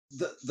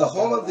the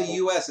whole of the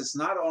U.S. It's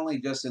not only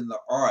just in the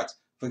arts.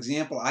 For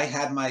example, I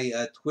had my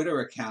Twitter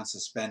account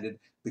suspended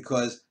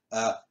because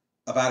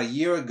about a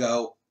year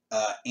ago,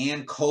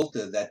 Ann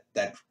Coulter,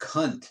 that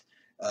cunt,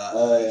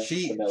 Yeah,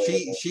 familiar with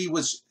it.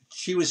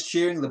 she was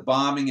cheering the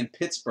bombing in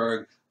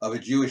Pittsburgh of a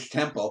Jewish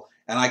temple,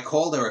 and I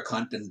called her a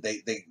cunt, and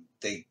they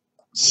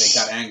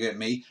got angry at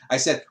me. I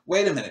said,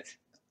 wait a minute.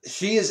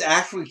 She is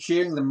actually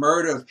cheering the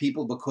murder of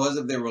people because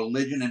of their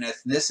religion and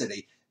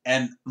ethnicity.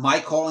 And my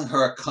calling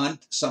her a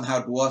cunt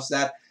somehow dwarfs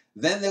that.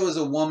 Then there was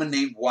a woman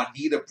named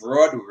Juanita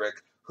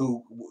Broderick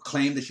who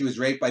claimed that she was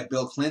raped by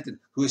Bill Clinton,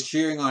 who was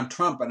cheering on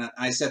Trump. And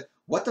I said,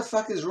 what the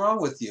fuck is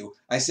wrong with you?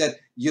 I said,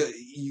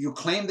 you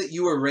claim that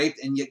you were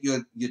raped, and yet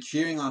you're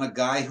cheering on a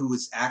guy who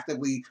is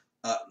actively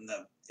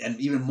and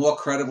even more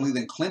credibly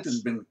than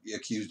Clinton's been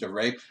accused of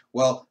rape.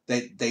 Well,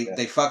 they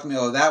fucked me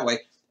over that way.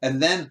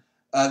 And then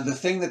the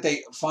thing that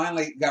they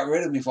finally got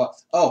rid of me for,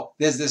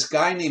 there's this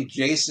guy named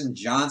Jason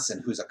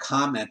Johnson who's a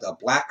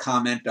black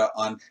commenter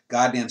on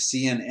goddamn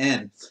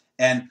CNN,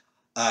 and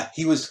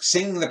he was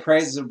singing the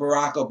praises of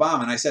Barack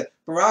Obama. And I said,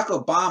 Barack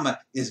Obama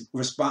is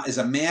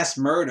a mass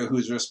murderer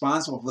who's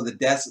responsible for the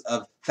deaths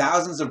of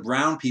thousands of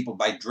brown people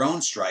by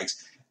drone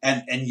strikes,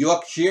 and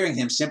you're cheering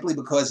him simply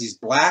because he's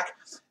black.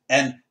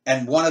 And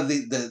one of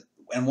the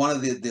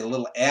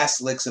little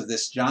ass licks of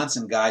this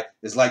Johnson guy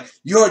is like,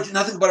 you're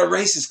nothing but a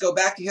racist. Go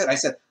back to your head. I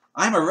said,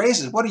 I'm a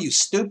racist. What are you,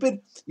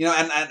 stupid? You know,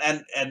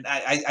 and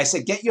I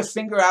said, get your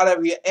finger out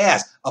of your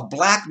ass. A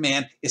black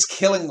man is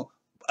killing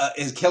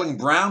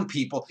brown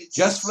people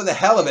just for the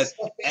hell of it.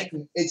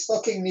 It's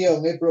fucking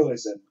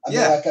neoliberalism. I mean,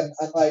 I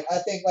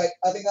think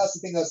that's the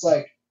thing that's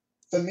like,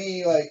 for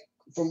me, like,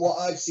 from what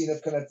I've seen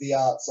of kind of the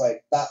arts,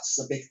 like, that's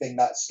a big thing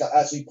that's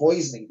actually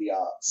poisoning the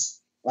arts.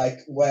 Like,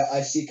 where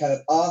I see kind of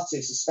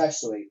artists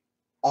especially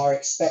are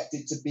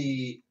expected to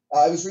be.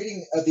 I was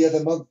reading the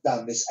other month,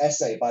 Dan, this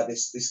essay by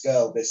this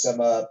girl, this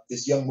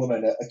young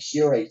woman, a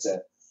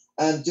curator,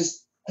 and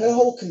just her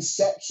whole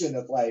conception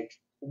of like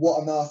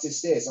what an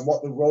artist is and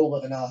what the role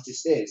of an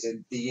artist is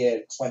in the year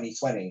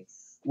 2020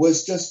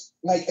 was just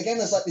like, again,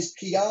 there's like this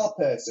PR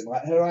person.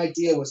 Like, her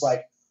idea was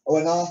like,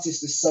 an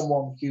artist is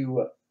someone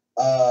who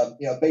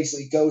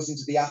basically goes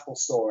into the Apple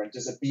store and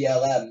does a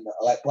BLM,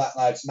 like Black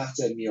Lives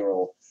Matter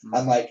mural,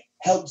 and like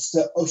helps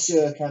to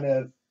usher kind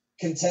of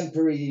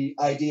contemporary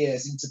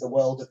ideas into the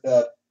world of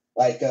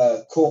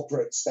the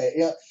corporate state.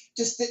 You know,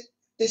 just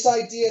this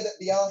idea that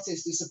the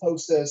artist is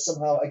supposed to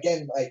somehow,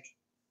 again, like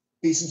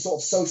be some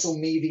sort of social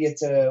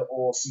mediator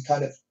or some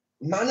kind of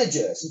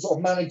manager, some sort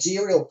of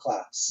managerial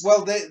class.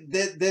 Well,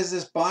 there's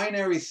this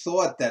binary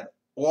thought that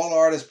all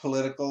art is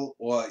political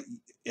or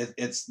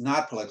it's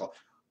not political.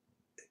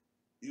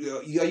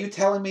 Are you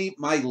telling me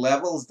my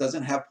Levels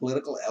doesn't have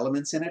political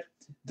elements in it?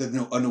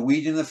 A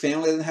Norwegian in the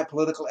Family doesn't have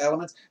political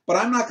elements? But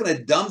I'm not going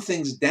to dumb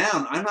things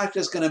down. I'm not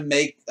just going to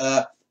make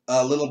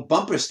little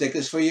bumper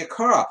stickers for your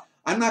car.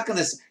 I'm not going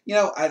to,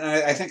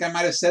 I think I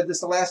might have said this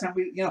the last time.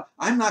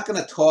 I'm not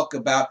going to talk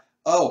about,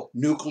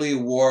 nuclear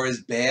war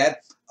is bad.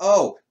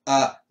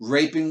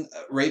 Raping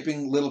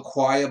little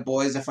choir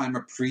boys if I'm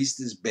a priest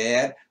is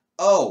bad.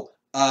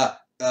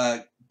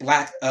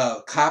 Black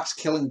cops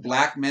killing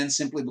black men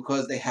simply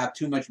because they have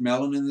too much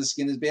melanin in the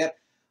skin is bad.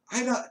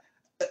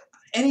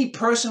 Any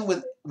person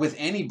with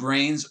any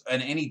brains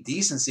and any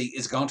decency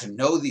is going to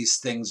know these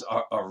things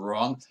are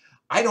wrong.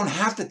 I don't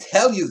have to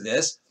tell you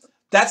this.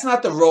 That's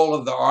not the role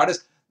of the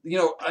artist.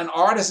 An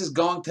artist is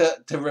going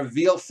to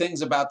reveal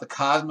things about the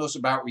cosmos,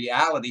 about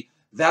reality,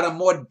 that are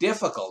more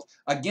difficult.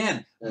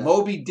 Again,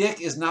 Moby Dick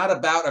is not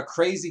about a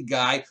crazy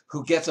guy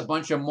who gets a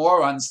bunch of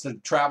morons to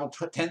travel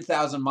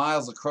 10,000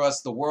 miles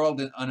across the world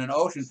on an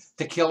ocean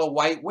to kill a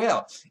white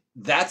whale.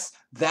 That's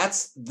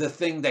the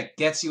thing that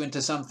gets you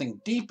into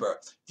something deeper.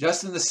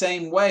 Just in the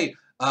same way,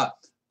 a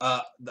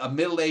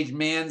middle-aged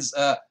man's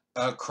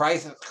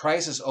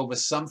crisis over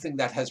something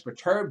that has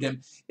perturbed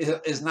him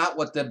is not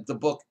what the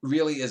book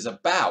really is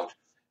about.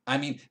 I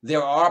mean,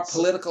 there are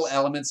political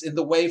elements in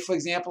the way, for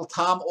example,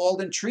 Tom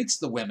Alden treats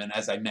the women,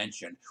 as I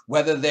mentioned,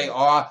 whether they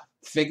are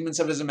figments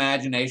of his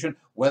imagination,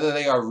 whether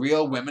they are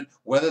real women,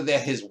 whether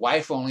his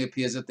wife only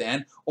appears at the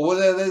end, or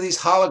whether they're these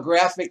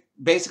holographic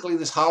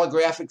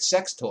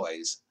sex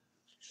toys.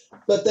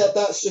 But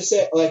that's just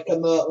it. Like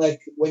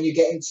when you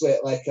get into it,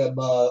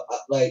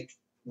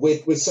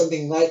 with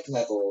something like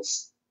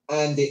Levels,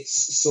 and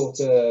it's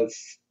sort of,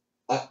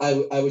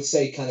 I would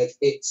say, kind of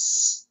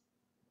its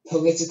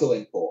political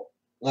import.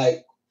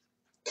 Like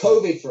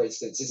COVID, for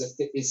instance,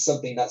 is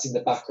something that's in the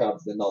background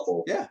of the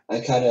novel,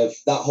 and kind of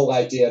that whole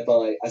idea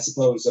by, I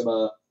suppose,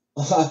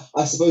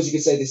 I suppose you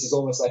could say this is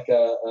almost like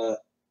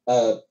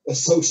a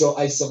social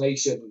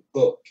isolation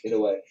book in a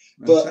way.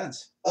 Makes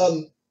sense.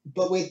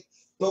 But with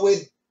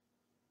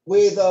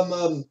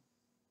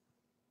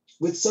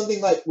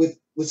something like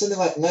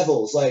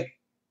Levels, like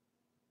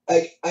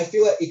I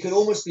feel like it could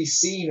almost be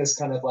seen as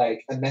kind of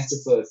like a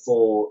metaphor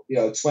for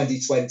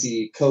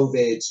 2020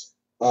 COVID.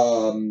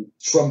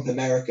 Trump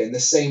America, in the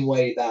same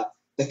way that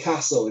The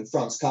Castle in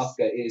Franz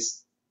Kafka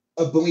is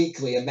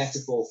obliquely a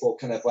metaphor for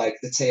kind of like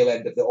the tail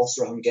end of the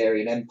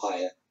Austro-Hungarian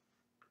Empire.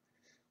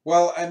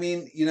 Well, I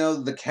mean,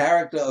 the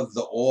character of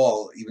the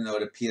All, even though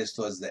it appears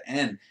towards the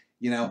end,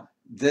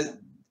 this,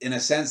 in a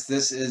sense,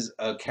 this is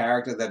a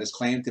character that is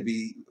claimed to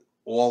be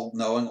all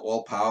knowing,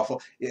 all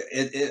powerful.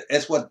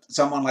 It's what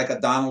someone like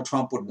a Donald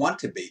Trump would want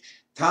to be.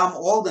 Tom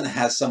Alden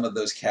has some of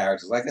those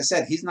characters. Like I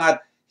said, he's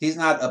not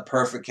a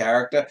perfect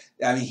character.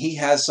 I mean, he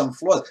has some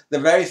flaws. The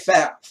very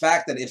fact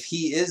that if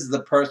he is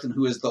the person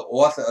who is the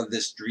author of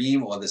this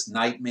dream or this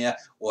nightmare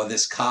or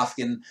this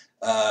Kafkan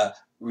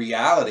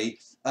reality,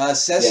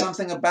 says Yeah.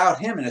 something about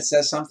him, and it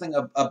says something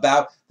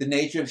about the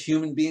nature of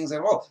human beings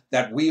at all,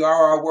 that we are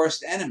our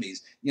worst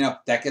enemies.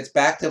 That gets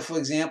back to, for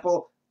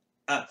example,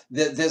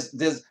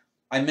 there's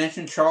I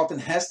mentioned Charlton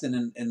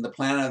Heston in The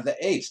Planet of the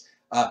Apes.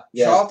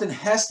 Yeah. Charlton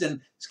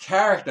Heston's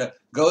character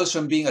goes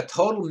from being a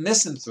total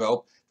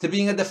misanthrope to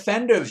being a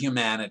defender of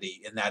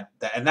humanity in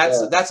and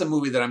that's a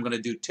movie that I'm going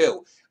to do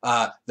too.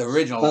 The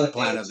original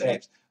Planet of the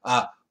Apes.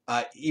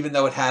 Even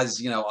though it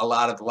has, a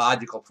lot of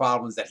logical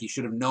problems that he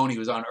should have known he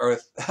was on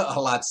Earth a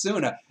lot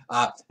sooner.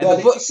 Well,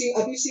 have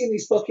you seen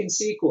these fucking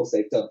sequels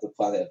they've done for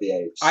Planet of the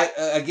Apes?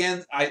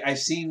 I've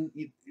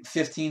seen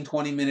 15,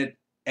 20-minute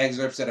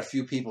excerpts that a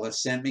few people have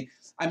sent me.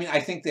 I mean,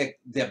 I think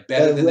they're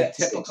better than the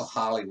typical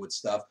Hollywood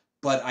stuff,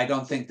 but I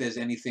don't think there's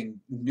anything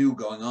new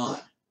going on.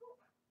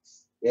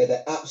 Yeah,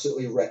 they're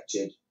absolutely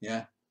wretched.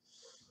 Yeah.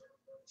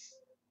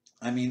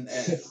 I mean,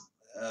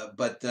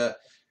 but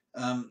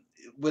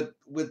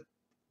with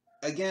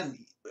again,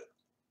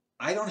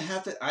 I don't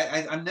have to.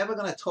 I'm never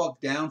going to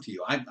talk down to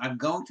you. I'm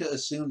going to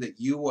assume that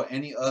you or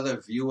any other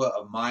viewer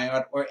of my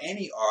art or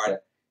any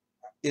art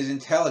is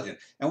intelligent,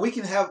 and we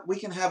can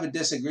have a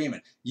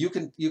disagreement. You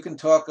can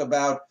talk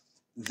about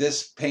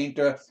this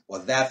painter or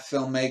that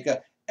filmmaker,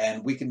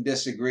 and we can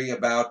disagree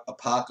about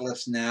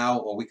Apocalypse Now,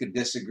 or we could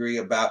disagree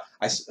about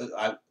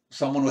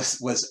someone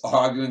was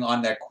arguing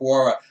on their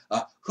Quora,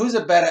 who's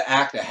a better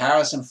actor,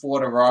 Harrison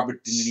Ford or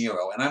Robert De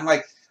Niro, and I'm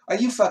like, are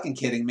you fucking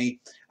kidding me?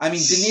 I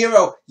mean, De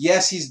Niro,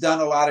 yes, he's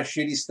done a lot of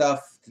shitty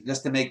stuff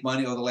just to make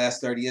money over the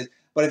last 30 years.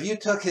 But if you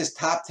took his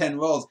top 10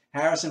 roles,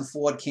 Harrison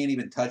Ford can't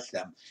even touch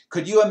them.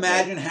 Could you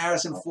imagine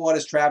Harrison Ford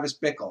as Travis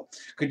Bickle?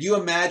 Could you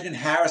imagine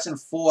Harrison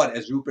Ford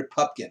as Rupert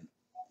Pupkin?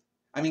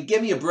 I mean,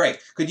 give me a break.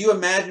 Could you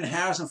imagine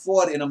Harrison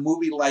Ford in a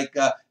movie like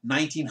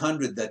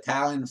 1900, the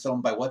Italian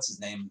film by what's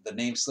his name? The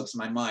name slips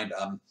my mind.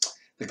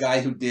 The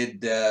guy who did,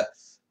 the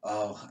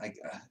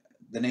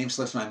name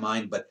slips my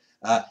mind, but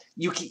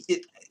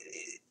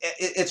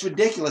it's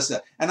ridiculous.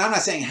 And I'm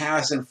not saying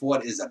Harrison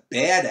Ford is a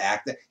bad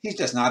actor. He's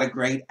just not a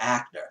great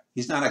actor.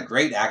 He's not a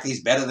great actor.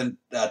 He's better than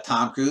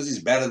Tom Cruise.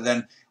 He's better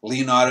than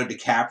Leonardo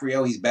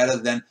DiCaprio. He's better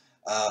than,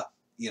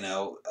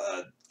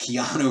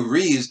 Keanu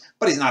Reeves,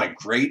 but he's not a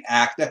great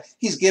actor.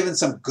 He's given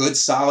some good,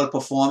 solid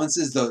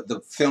performances.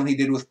 The film he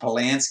did with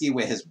Polanski,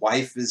 where his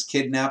wife is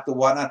kidnapped or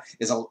whatnot,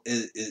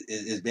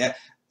 is bad.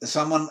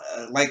 Someone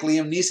like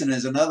Liam Neeson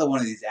is another one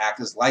of these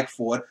actors, like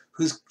Ford,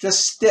 who's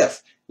just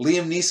stiff.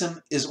 Liam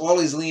Neeson is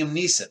always Liam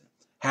Neeson.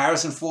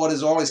 Harrison Ford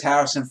is always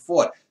Harrison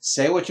Ford.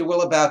 Say what you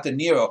will about De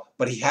Niro,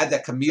 but he had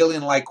that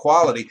chameleon-like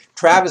quality.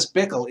 Travis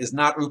Bickle is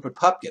not Rupert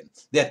Pupkin.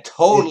 They're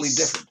totally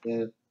different.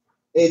 Yeah.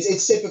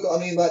 It's typical. I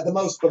mean, like, the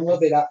most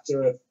beloved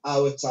actor of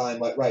our time,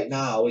 like right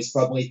now, is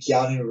probably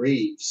Keanu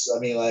Reeves. I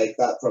mean, like,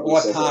 that probably.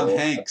 Or Tom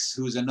Hanks,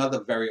 who's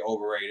another very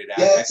overrated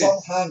actor. Yeah, Tom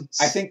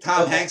Hanks. I think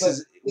Tom Hanks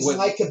is. His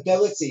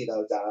likability,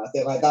 though, Dan. I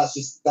think like that's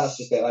just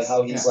it. Like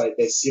how he's like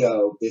this,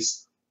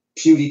 this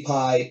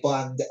PewDiePie,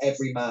 bland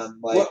everyman.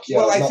 Like,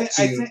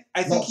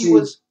 I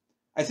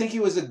think he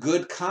was a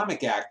good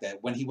comic actor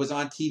when he was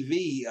on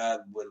TV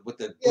with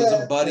the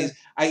Bosom Buddies.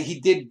 Yeah. He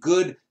did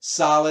good,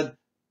 solid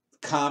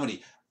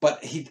comedy.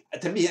 But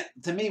to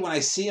me, when I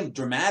see him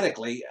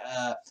dramatically,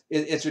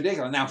 it's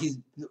ridiculous. Now his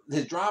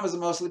dramas are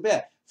mostly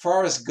bad.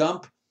 Forrest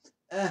Gump,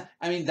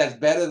 I mean, that's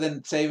better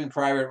than Saving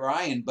Private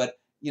Ryan. But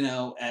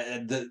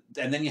and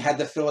then you had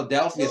the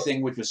Philadelphia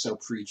thing, which was so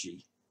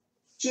preachy.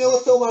 Do you know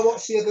what film I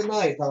watched the other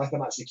night? Like,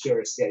 I'm actually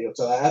curious to get your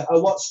thoughts. I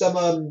watched them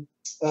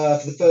for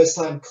the first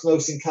time,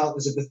 Close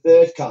Encounters of the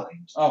Third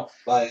Kind. Oh,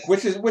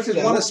 which is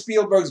one of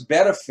Spielberg's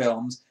better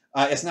films.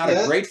 It's not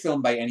a great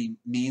film by any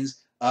means.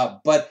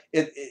 But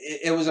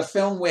it was a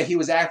film where he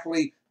was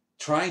actually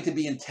trying to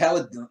be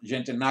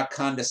intelligent and not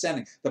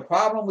condescending. The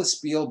problem with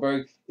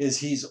Spielberg is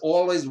he's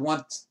always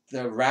wants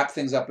to wrap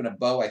things up in a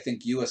bow. I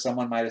think you or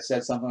someone might have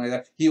said something like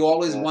that. He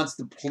always wants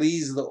to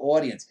please the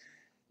audience.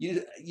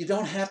 You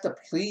don't have to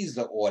please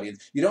the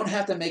audience. You don't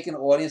have to make an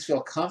audience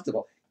feel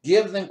comfortable.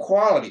 Give them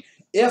quality.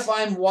 If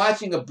I'm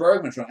watching a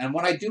Bergman film, and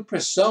when I do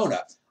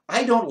Persona,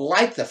 I don't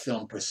like the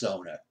film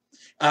Persona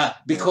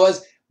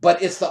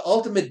but it's the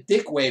ultimate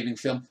dick-waving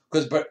film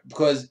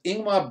because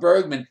Ingmar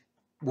Bergman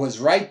was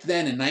right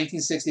then in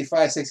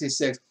 1965,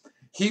 66.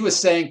 He was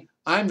saying,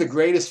 I'm the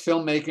greatest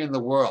filmmaker in the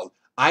world.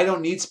 I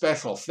don't need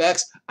special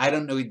effects. I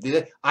don't know he did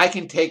it. I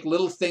can take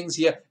little things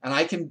here and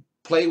I can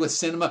play with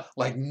cinema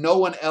like no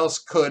one else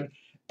could.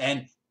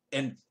 And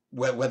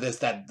whether it's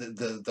that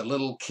the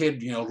little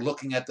kid,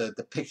 looking at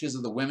the pictures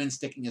of the women,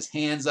 sticking his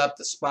hands up,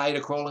 the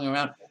spider crawling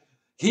around.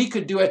 He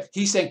could do it.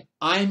 He's saying,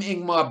 I'm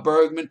Ingmar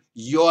Bergman.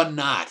 You're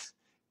not.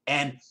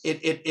 and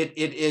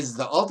it is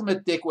the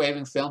ultimate dick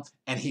waving film,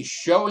 and he's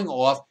showing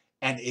off,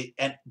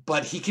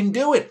 but he can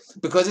do it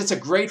because it's a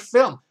great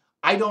film.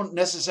 I don't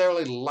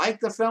necessarily like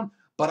the film,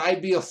 but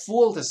I'd be a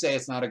fool to say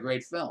it's not a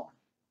great film.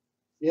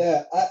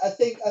 Yeah, I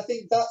think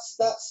that's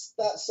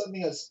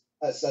something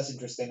that's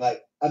interesting.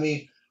 Like, I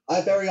mean,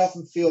 I very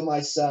often feel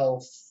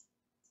myself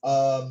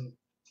um,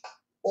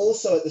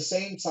 also at the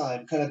same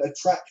time kind of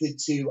attracted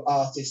to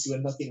artists who are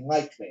nothing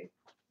like me.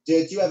 Do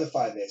you ever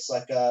find this?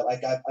 Like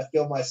I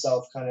feel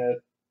myself kind of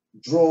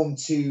drawn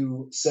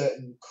to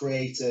certain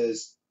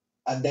creators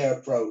and their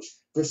approach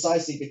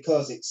precisely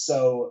because it's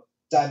so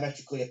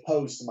diametrically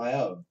opposed to my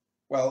own.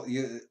 Well,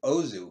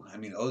 Ozu. I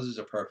mean, Ozu's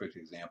a perfect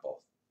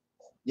example.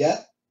 Yeah?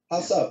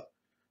 How so?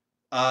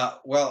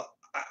 Well,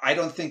 I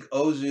don't think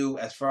Ozu,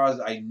 as far as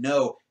I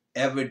know,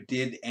 ever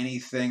did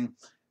anything.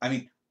 I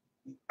mean,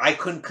 I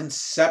couldn't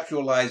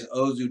conceptualize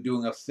Ozu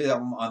doing a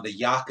film on the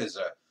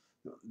Yakuza,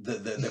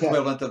 the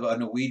equivalent of a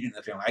Norwegian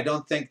film. I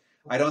don't think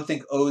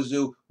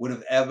Ozu would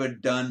have ever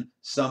done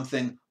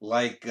something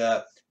like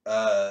a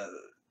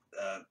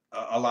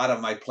lot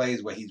of my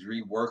plays where he's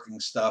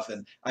reworking stuff.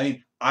 And I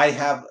mean, I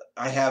have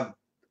a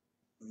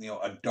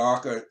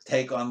darker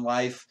take on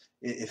life,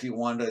 if you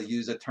wanted to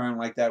use a term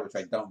like that, which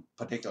I don't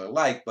particularly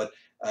like, but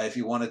if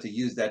you wanted to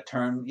use that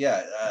term,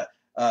 yeah.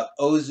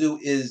 Ozu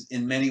is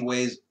in many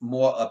ways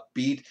more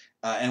upbeat,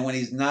 and when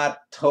he's not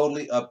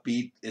totally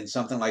upbeat in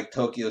something like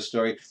Tokyo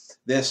Story,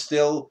 there's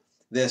a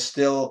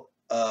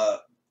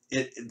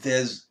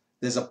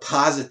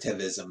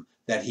positivism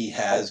that he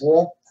has.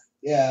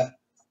 Yeah,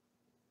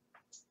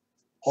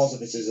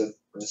 positivism.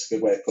 That's a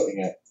good way of putting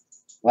it.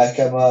 Like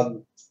I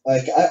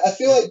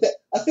feel like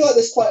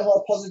there's quite a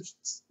lot of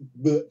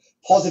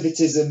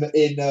positivism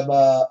in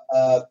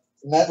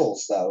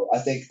Neville's though. I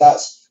think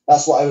that's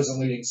what I was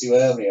alluding to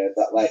earlier.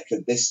 That like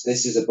this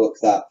is a book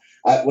that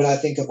when I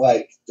think of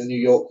like the New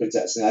York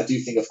Quintet, I do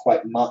think of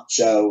quite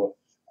macho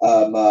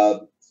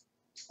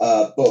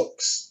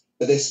books.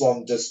 But this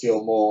one does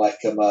feel more like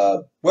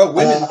well,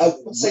 women. I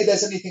wouldn't say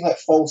there's anything like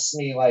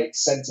falsely like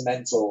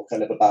sentimental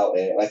kind of about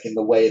it, like in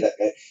the way that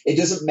it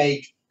doesn't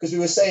make. Because we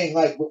were saying,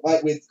 like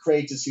with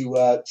creators who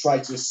try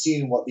to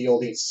assume what the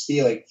audience is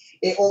feeling,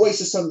 it always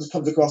just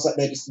comes across like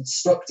they're just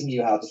instructing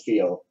you how to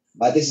feel.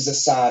 Like, this is a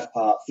sad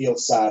part, feel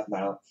sad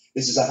now.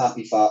 This is a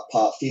happy part,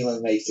 feel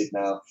elated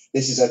now.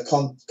 This is a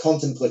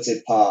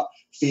contemplative part,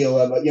 feel,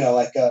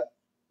 like a.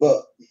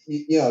 But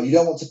you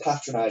don't want to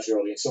patronize your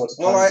audience. You want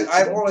to. Well,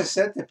 I've always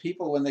said to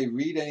people when they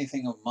read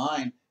anything of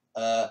mine,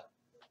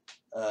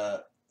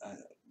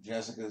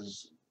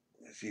 Jessica's,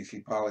 she's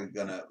probably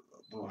gonna.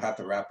 We'll have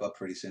to wrap up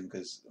pretty soon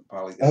because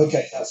probably.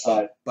 Okay, that's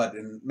fine. But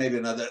in maybe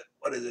another,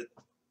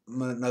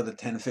 another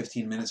 10,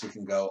 15 minutes we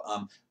can go.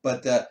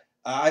 But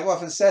I've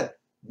often said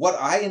what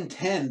I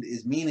intend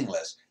is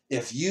meaningless.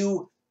 If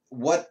you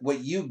what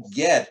you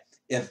get,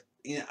 if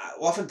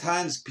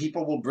oftentimes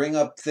people will bring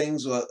up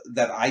things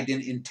that I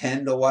didn't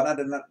intend or whatnot,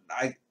 and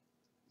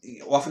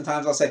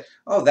oftentimes I'll say,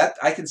 "Oh, that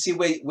I can see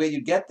where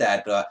you get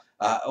that,"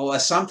 or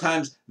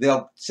sometimes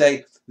they'll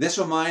say, "This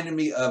reminded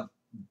me of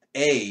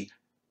A."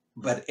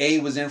 But A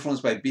was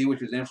influenced by B,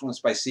 which was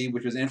influenced by C,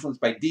 which was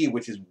influenced by D,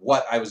 which is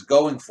what I was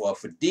going for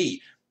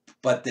D.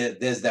 But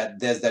there's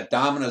that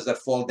dominoes that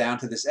fall down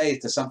to this A,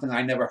 to something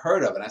I never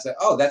heard of. And I said,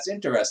 oh, that's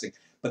interesting.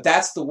 But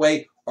that's the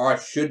way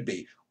art should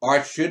be.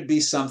 Art should be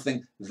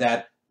something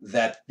that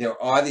there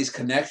are these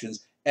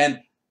connections. And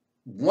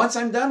once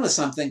I'm done with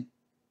something,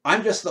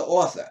 I'm just the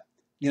author.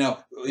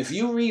 If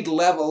you read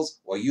Levels,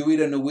 or you read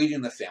a Norwegian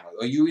in the Family,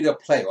 or you read a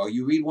play, or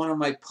you read one of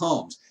my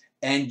poems,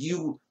 and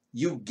you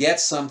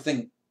get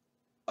something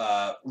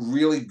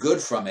really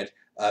good from it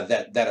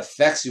that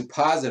affects you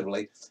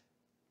positively,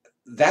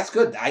 that's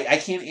good. I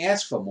can't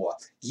ask for more.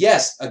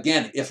 Yes,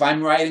 again, if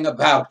I'm writing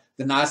about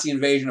the Nazi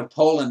invasion of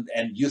Poland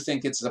and you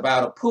think it's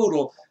about a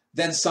poodle,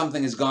 then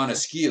something has gone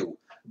askew.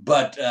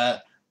 But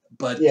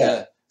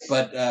if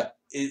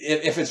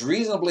it's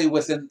reasonably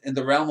within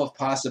the realm of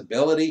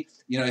possibility,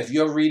 if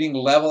you're reading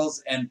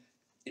Levels and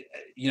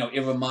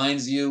it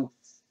reminds you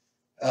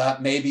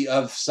maybe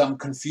of some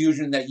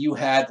confusion that you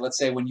had, let's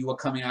say, when you were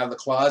coming out of the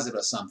closet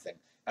or something.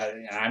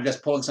 And I'm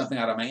just pulling something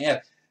out of my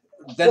head.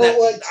 Then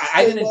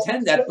I didn't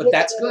intend that, but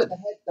that's good.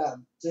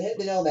 To hit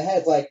the nail on the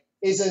head, like,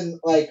 isn't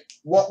like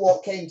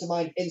what came to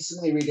mind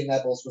instantly reading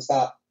Neville's was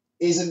that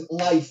isn't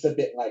life a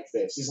bit like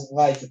this? Isn't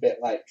life a bit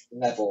like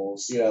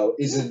Neville's?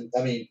 Isn't,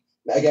 I mean,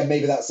 again,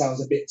 maybe that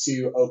sounds a bit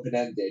too open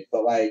ended,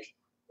 but like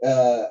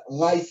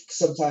life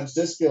sometimes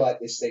does feel like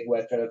this thing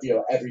where kind of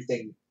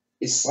everything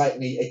is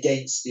slightly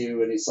against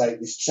you, and it's like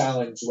this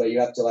challenge where you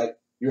have to like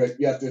you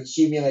have to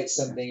accumulate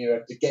something, you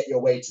have to get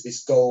your way to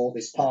this goal,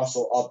 this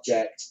partial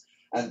object,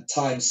 and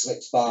time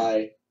slips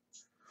by.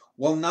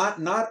 Well,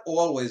 not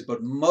always,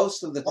 but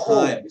most of the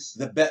time,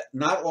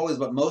 not always,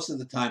 but most of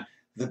the time,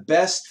 the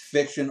best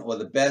fiction or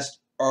the best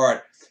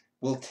art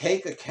will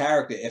take a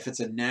character, if it's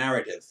a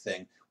narrative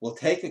thing, will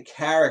take a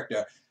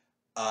character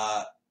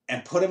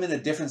and put him in a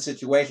different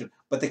situation,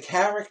 but the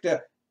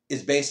character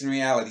is based in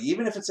reality.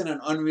 Even if it's in an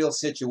unreal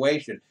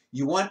situation,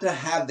 you want to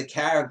have the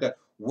character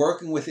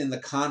working within the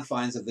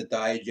confines of the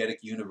diegetic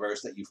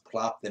universe that you've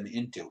plopped them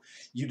into.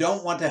 You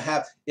don't want to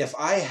have, if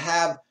I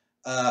have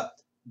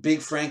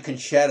Big Frank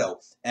Concetto,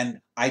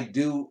 and I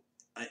do,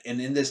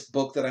 and in this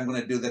book that I'm going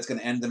to do that's going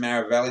to end the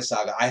Maravelli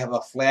saga, I have a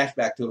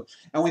flashback to him,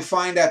 and we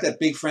find out that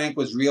Big Frank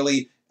was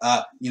really,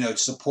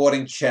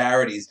 supporting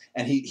charities,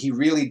 and he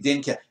really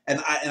didn't care.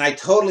 And I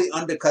totally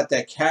undercut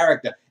that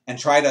character and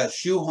try to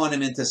shoehorn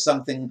him into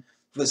something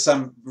for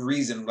some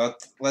reason.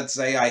 Let's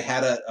say I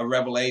had a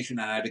revelation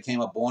and I became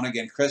a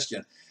born-again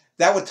Christian.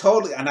 That would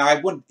totally, and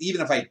I wouldn't,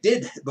 even if I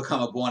did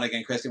become a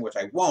born-again Christian, which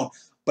I won't,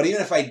 but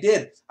even if I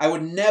did, I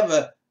would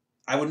never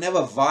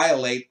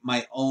violate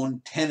my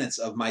own tenets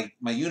of my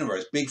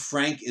universe. Big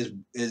Frank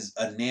is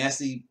a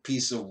nasty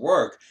piece of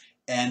work,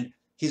 and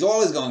he's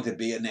always going to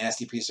be a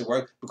nasty piece of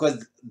work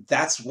because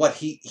that's what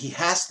he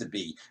has to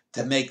be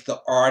to make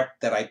the art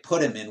that I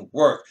put him in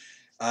work.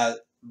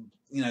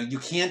 You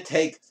can't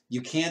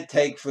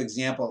take, for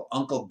example,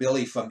 Uncle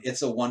Billy from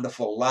It's a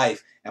Wonderful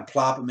Life and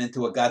plop him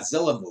into a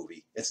Godzilla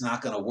movie. It's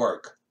not going to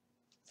work.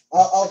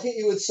 I'll hit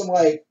you with some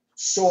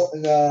short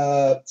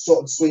and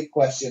sweet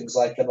questions,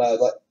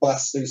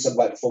 blast through some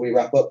before we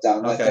wrap up.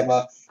 Down. Okay.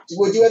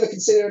 Would you ever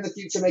consider in the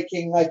future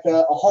making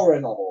a horror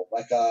novel,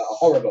 a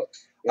horror book?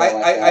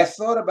 I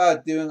thought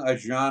about doing a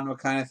genre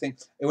kind of thing.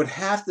 It would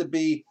have to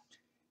be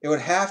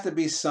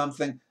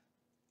something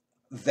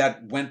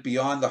that went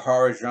beyond the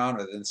horror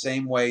genre, in the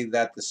same way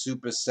that the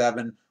Super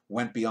 7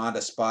 went beyond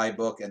a spy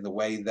book, and the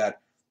way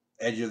that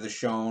Edge of the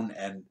Shown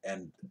and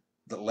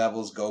the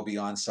levels go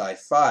beyond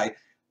sci-fi,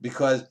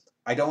 because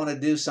I don't want to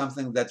do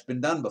something that's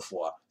been done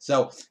before.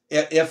 So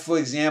if for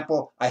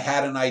example, I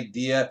had an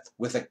idea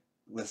with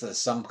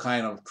some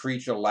kind of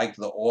creature like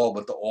the All,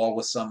 but the All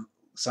was some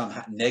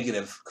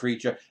negative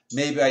creature,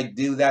 maybe I'd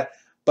do that.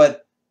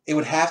 But it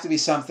would have to be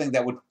something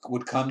that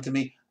would come to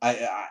me.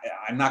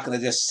 I'm not going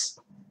to just...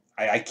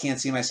 I can't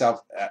see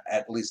myself,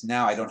 at least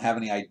now, I don't have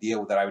any idea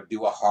that I would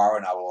do a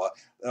horror novel.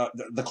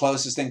 The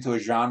closest thing to a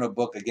genre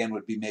book, again,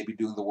 would be maybe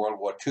doing the World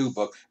War II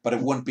book, but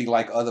it wouldn't be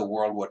like other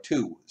World War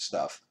II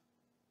stuff.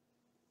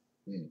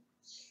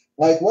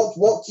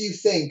 What do you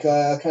think,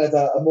 kind of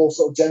a more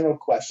sort of general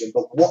question,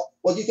 but what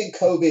do you think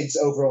COVID's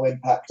overall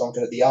impact on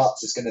kind of the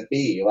arts is going to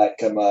be,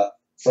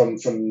 from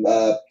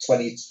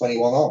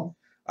 2021 on?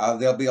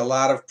 There'll be a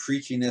lot of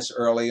preachiness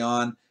early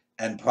on,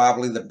 and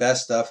probably the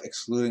best stuff,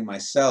 excluding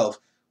myself,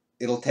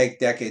 it'll take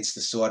decades to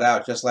sort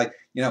out. Just like,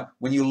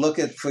 when you look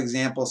at, for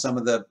example, some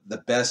of the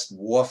best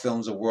war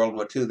films of World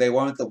War II, they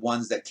weren't the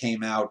ones that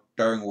came out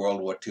during World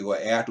War II or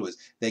afterwards.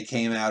 They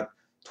came out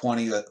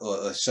 20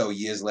 or so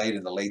years later,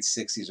 in the late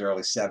 60s,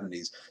 early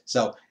 70s.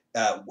 So,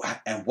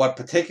 and what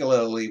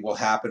particularly will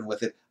happen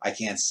with it, I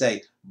can't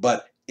say.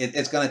 But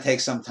it's going to take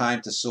some time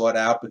to sort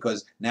out,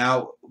 because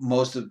now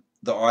most of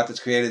the art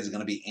that's created is going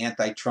to be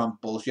anti-Trump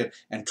bullshit,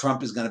 and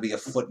Trump is going to be a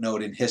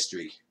footnote in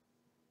history.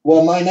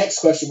 Well, my next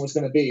question was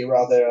going to be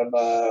rather,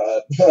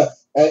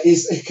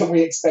 can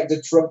we expect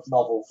a Trump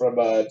novel from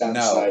Dan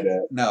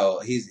Schneider? No,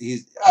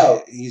 he's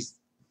not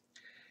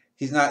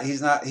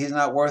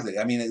worth it.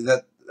 I mean,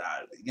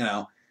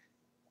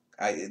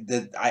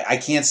 I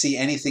can't see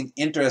anything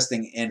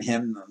interesting in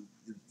him.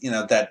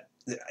 That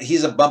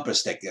he's a bumper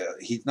sticker.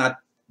 He's not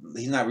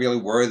really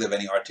worthy of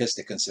any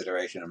artistic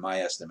consideration, in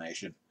my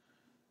estimation.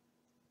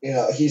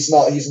 He's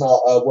not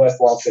a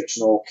worthwhile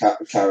fictional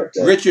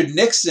character. Richard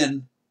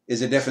Nixon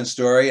is a different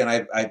story, and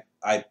I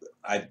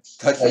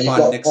touched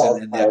upon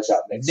Nixon in there.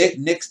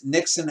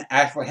 Nixon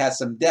actually has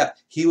some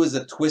depth. He was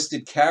a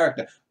twisted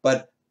character,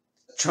 but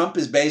Trump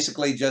is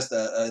basically just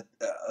an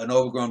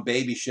overgrown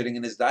baby shitting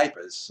in his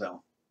diapers.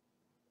 So,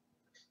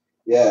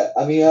 yeah,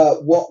 I mean,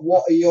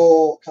 what are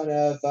your kind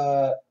of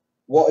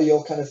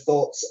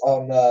thoughts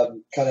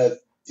on kind of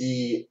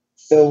the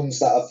films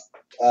that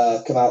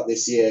have come out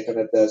this year, kind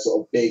of the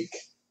sort of big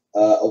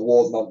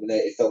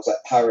award-nominated films like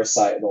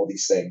Parasite and all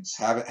these things?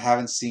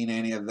 Haven't seen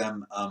any of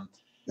them.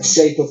 The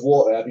Shape of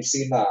Water, have you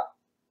seen that?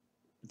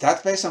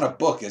 That's based on a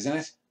book, isn't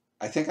it?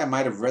 I think I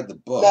might have read the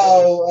book.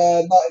 No,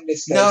 not in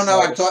this case.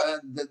 No, I'm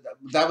talking.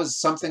 That was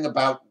something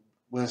about...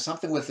 Was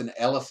something with an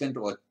elephant,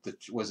 or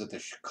was it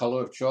the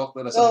color of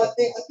chocolate or something?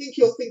 No, I think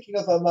you're thinking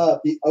of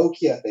the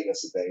Okia thing or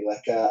something.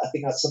 I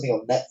think that's something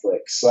on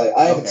Netflix.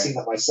 I haven't seen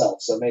that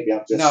myself, so maybe I'm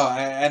just... No,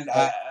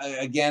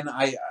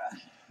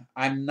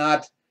 I'm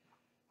not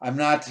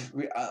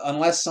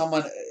unless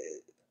someone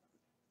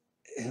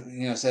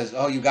says,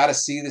 "Oh, you got to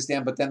see this,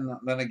 Dan." But then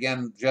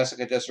again,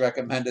 Jessica just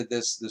recommended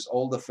this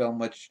older film,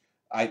 which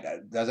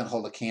doesn't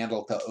hold a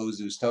candle to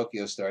Ozu's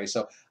Tokyo Story.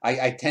 So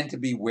I tend to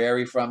be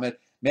wary from it.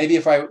 Maybe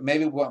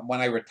when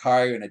I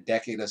retire in a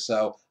decade or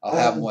so, I'll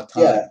have more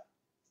time. Yeah.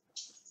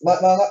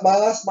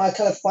 My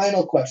kind of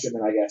final question,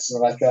 then, I guess,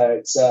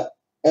 it's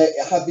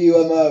have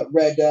you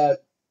read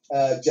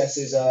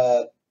Jess's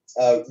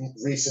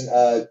recent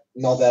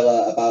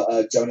novella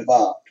about Joan of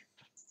Arc?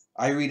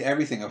 I read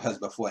everything of hers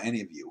before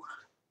any of you.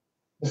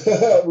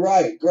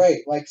 Right,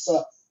 great. What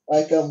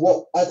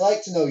I'd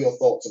like to know your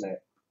thoughts on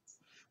it.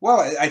 Well,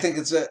 I think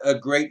it's a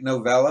great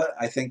novella.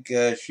 I think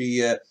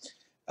she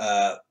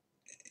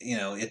you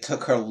know, it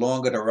took her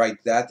longer to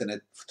write that than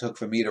it took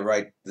for me to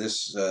write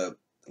this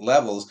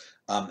levels.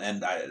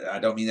 And I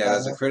don't mean that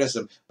as a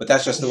criticism, but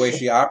that's just the way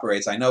she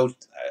operates. I know.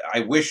 I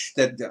wish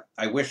that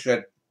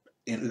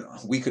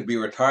we could be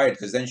retired,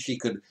 because then she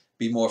could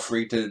be more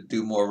free to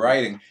do more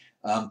writing.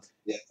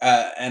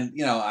 Yeah. And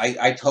you know,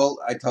 I told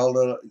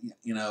her,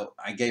 you know,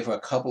 I gave her a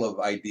couple of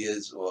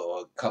ideas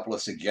or a couple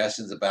of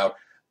suggestions about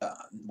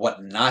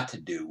what not to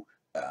do.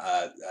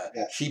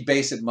 Yeah. She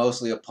based it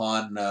mostly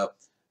upon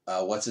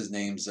what's his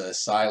name's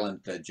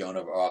silent Joan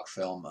of Arc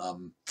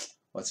film.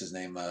 What's his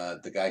name?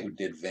 The guy who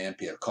did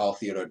Vampire, Carl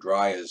Theodor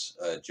Dreyer's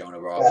Joan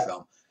of Arc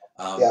film.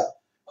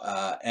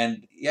 Yeah.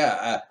 And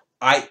yeah,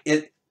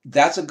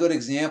 that's a good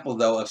example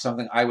though of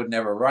something I would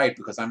never write,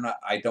 because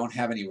I don't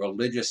have any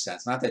religious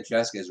sense. Not that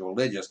Jessica is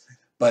religious,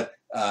 but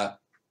I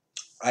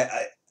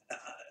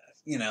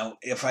you know,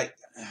 if I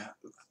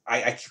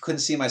couldn't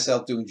see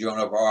myself doing Joan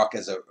of Arc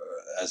as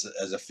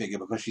a figure,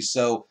 because she's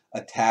so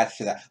attached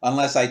to that.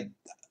 Unless I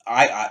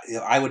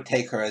would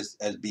take her as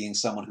being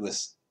someone who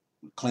is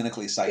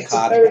clinically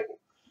psychotic.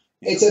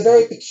 It's a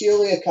very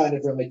peculiar kind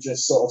of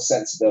religious sort of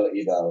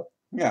sensibility, though.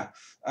 Yeah,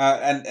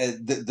 and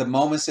the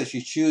moments that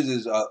she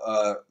chooses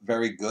are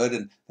very good,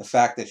 and the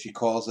fact that she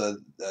calls her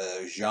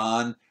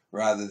Jean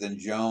rather than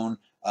Joan,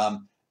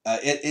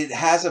 it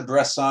has a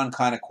Bresson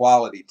kind of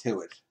quality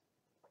to it.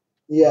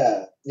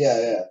 Yeah.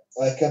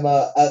 Like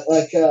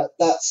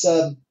that's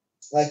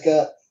like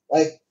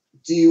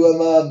do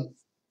you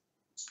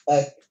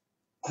like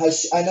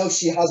I know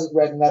she hasn't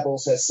read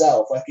Neville's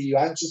herself. Like, are you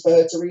anxious for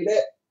her to read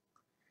it?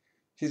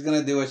 She's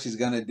gonna do what she's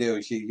gonna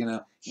do. She, you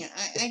know, yeah,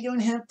 I don't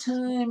have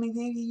time.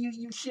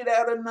 You shit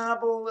out a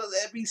novel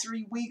every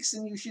 3 weeks,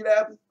 and you shit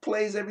out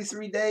plays every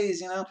 3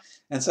 days. You know,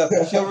 and so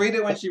she'll read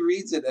it when she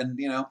reads it, and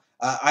you know,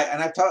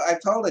 I've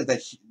told her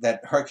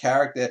that her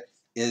character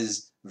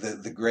is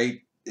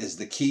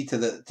the key to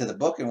the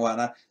book and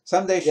whatnot.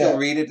 Someday she'll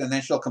read it, and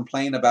then she'll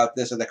complain about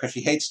this or that, because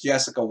she hates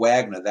Jessica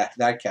Wagner,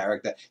 that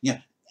character. You know,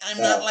 I'm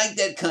not like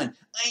that cunt.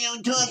 I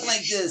don't talk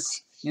like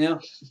this. You know,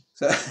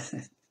 so.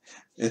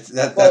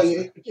 Well,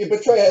 you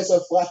portray her so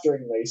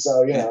flatteringly,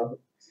 so you know.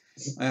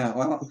 Yeah,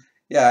 well,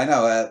 yeah, I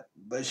know,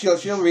 but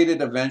she'll read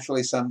it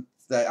eventually.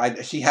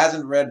 She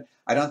hasn't read.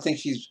 I don't think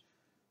she's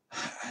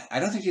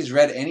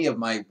read any of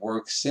my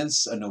work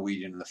since A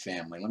Norwegian in the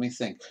Family. Let me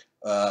think.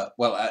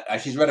 Well,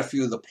 she's read a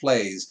few of the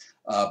plays,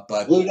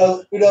 but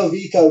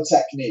Ludovico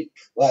technique,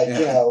 like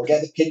you know,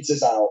 get the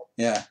pincers out.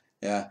 Yeah,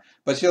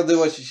 but she'll do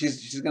what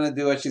she's going to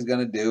do what she's going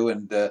to do,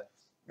 and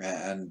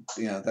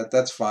you know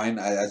that's fine,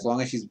 as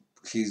long as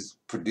she's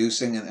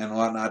producing and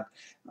whatnot.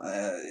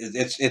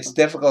 It's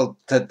difficult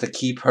to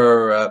keep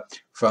her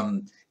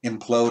from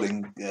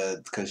imploding,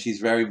 because she's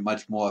very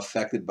much more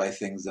affected by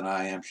things than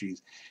I am.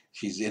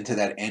 She's into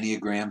that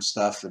Enneagram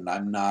stuff, and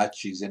I'm not.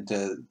 She's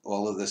into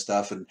all of this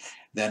stuff, and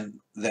then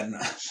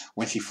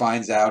when she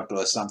finds out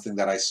or something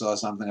that I saw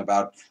something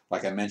about,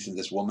 like I mentioned,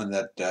 this woman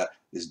that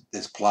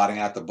is plotting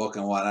out the book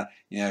and whatnot.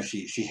 You know,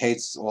 she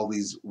hates all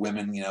these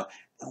women. You know,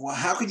 well,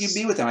 how could you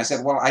be with them? I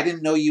said, well, I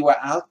didn't know you were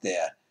out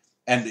there.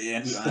 And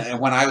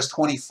when I was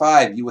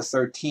 25, you were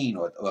 13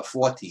 or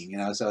 14, you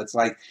know, so it's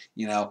like,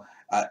 you know,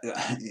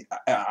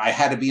 I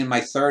had to be in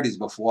my 30s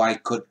before I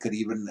could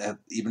even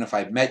if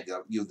I met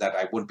you, that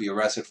I wouldn't be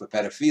arrested for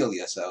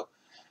pedophilia. So,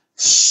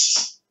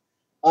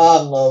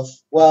 love.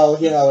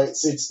 Well, you know,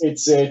 it's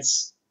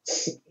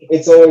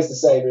always the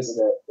same,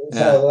 isn't it? It's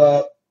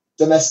all,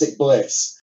 domestic bliss.